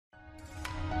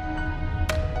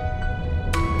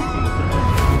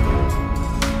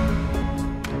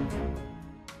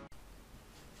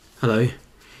Hello.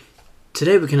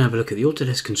 Today we're going to have a look at the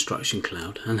Autodesk Construction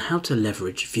Cloud and how to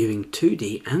leverage viewing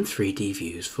 2D and 3D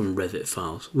views from Revit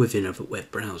files within a web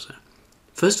browser.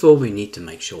 First of all, we need to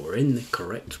make sure we're in the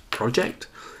correct project,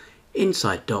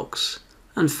 inside Docs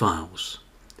and Files.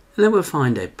 And then we'll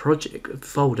find a project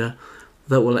folder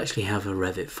that will actually have a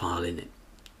Revit file in it.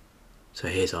 So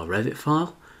here's our Revit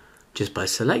file. Just by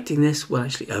selecting this, we'll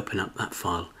actually open up that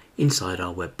file inside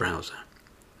our web browser.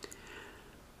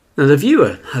 Now the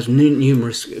viewer has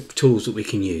numerous tools that we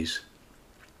can use.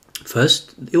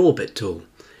 First, the orbit tool,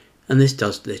 and this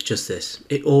does just this.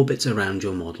 It orbits around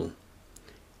your model.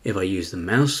 If I use the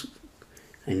mouse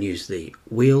and use the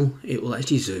wheel, it will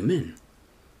actually zoom in.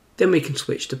 Then we can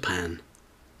switch to pan.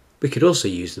 We could also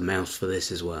use the mouse for this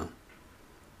as well.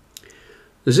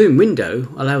 The zoom window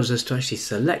allows us to actually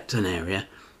select an area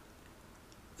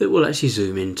that we'll actually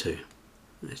zoom into.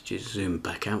 Let's just zoom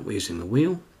back out using the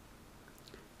wheel.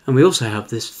 And we also have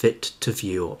this fit to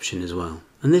view option as well,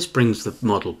 and this brings the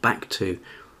model back to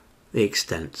the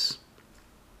extents,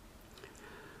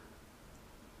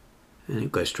 and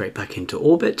it goes straight back into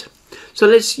orbit. So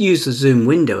let's use the zoom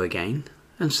window again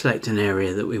and select an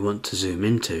area that we want to zoom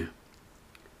into.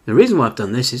 The reason why I've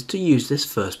done this is to use this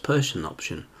first person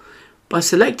option. By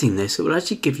selecting this, it will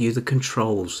actually give you the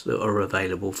controls that are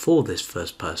available for this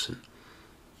first person.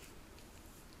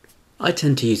 I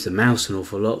tend to use the mouse an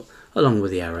awful lot, along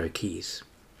with the arrow keys.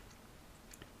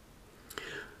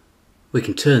 We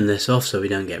can turn this off so we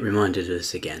don't get reminded of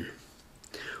this again.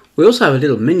 We also have a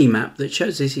little mini map that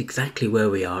shows us exactly where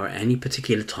we are at any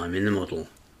particular time in the model.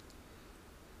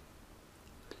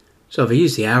 So if I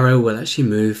use the arrow, we'll actually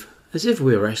move as if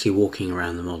we were actually walking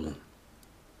around the model.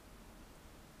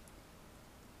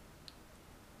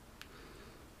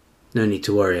 No need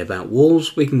to worry about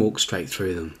walls, we can walk straight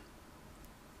through them.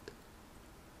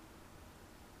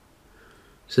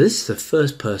 So this is the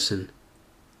first person.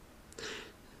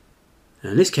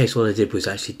 Now in this case, what I did was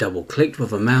actually double clicked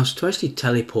with a mouse to actually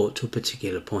teleport to a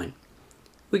particular point.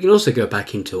 We can also go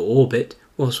back into orbit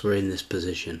whilst we're in this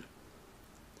position.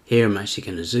 Here I'm actually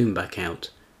going to zoom back out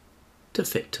to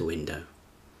fit to window.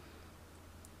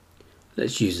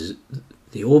 Let's use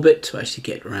the orbit to actually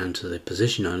get around to the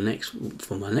position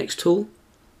for my next tool.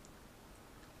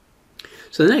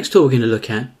 So the next tool we're going to look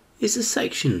at is the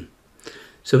section.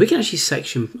 So we can actually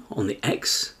section on the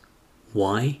X,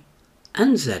 Y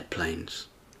and Z planes.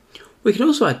 We can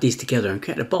also add these together and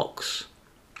create a box.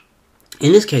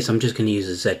 In this case I'm just going to use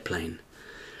a Z plane.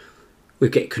 We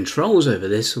get controls over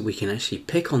this so we can actually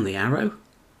pick on the arrow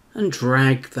and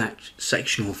drag that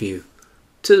sectional view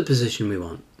to the position we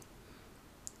want.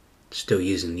 Still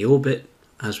using the orbit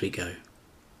as we go.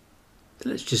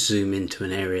 Let's just zoom into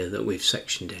an area that we've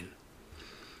sectioned in.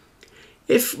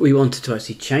 If we wanted to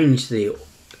actually change the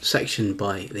section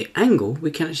by the angle, we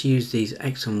can actually use these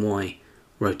X and Y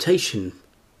rotation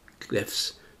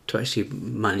glyphs to actually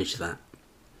manage that.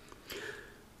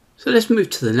 So let's move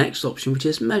to the next option, which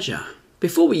is measure.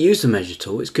 Before we use the measure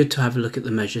tool, it's good to have a look at the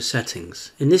measure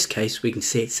settings. In this case we can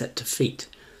see it's set to feet,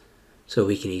 so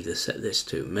we can either set this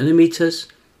to millimeters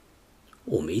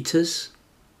or meters.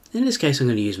 In this case I'm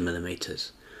going to use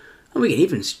millimeters, and we can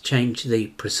even change the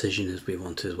precision as we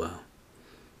want as well.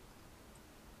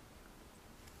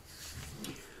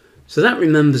 So that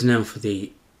remembers now for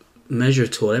the measure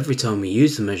tool. Every time we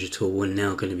use the measure tool, we're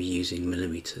now going to be using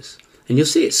millimeters. And you'll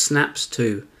see it snaps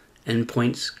to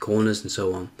endpoints, corners and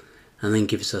so on, and then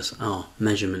gives us our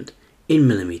measurement in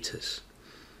millimeters.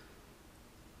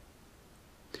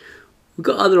 We've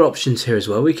got other options here as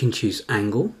well. We can choose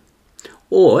angle,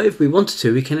 or if we wanted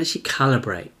to, we can actually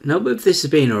calibrate. Now with this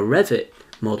being a Revit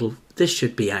model, this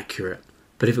should be accurate.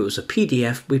 But if it was a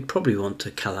PDF, we'd probably want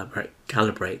to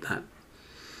calibrate that.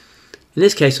 In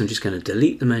this case I'm just going to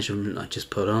delete the measurement I just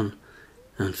put on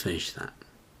and finish that.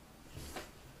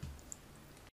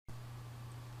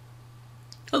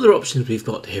 Other options we've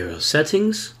got here are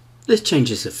settings. This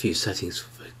changes a few settings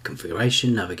for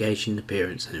configuration, navigation,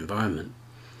 appearance and environment.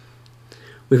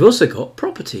 We've also got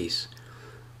properties.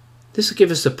 This will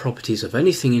give us the properties of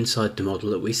anything inside the model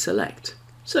that we select.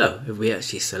 So if we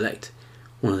actually select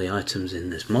one of the items in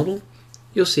this model,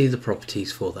 you'll see the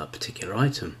properties for that particular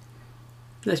item.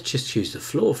 Let's just choose the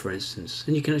floor for instance,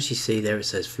 and you can actually see there it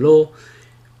says floor,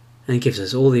 and it gives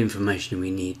us all the information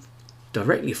we need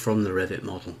directly from the Revit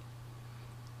model.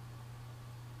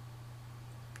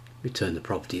 We turn the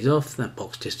properties off, that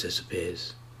box just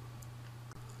disappears.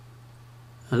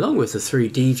 Along with the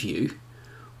 3D view,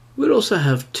 we'll also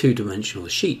have two-dimensional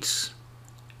sheets.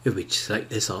 If we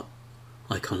select this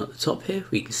icon at the top here,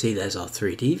 we can see there's our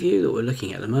 3D view that we're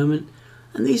looking at the moment,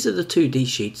 and these are the 2D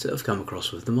sheets that have come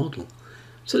across with the model.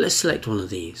 So let's select one of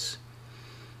these.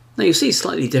 Now you'll see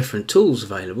slightly different tools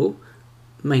available,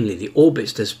 mainly the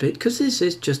orbits does bit because this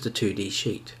is just a 2D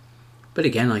sheet. But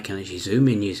again, I can actually zoom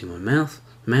in using my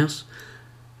mouse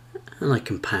and I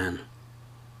can pan.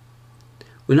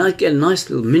 We now get a nice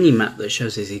little mini map that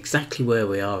shows us exactly where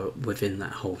we are within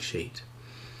that whole sheet.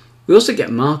 We also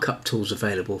get markup tools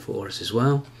available for us as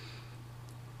well.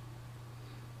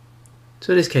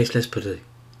 So in this case, let's put a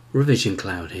revision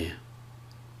cloud here.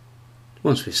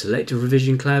 Once we've selected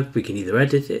revision cloud, we can either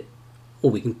edit it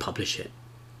or we can publish it.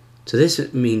 So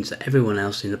this means that everyone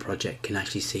else in the project can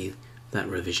actually see that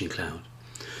revision cloud.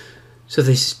 So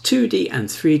this is 2D and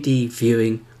 3D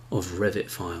viewing of Revit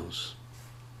files.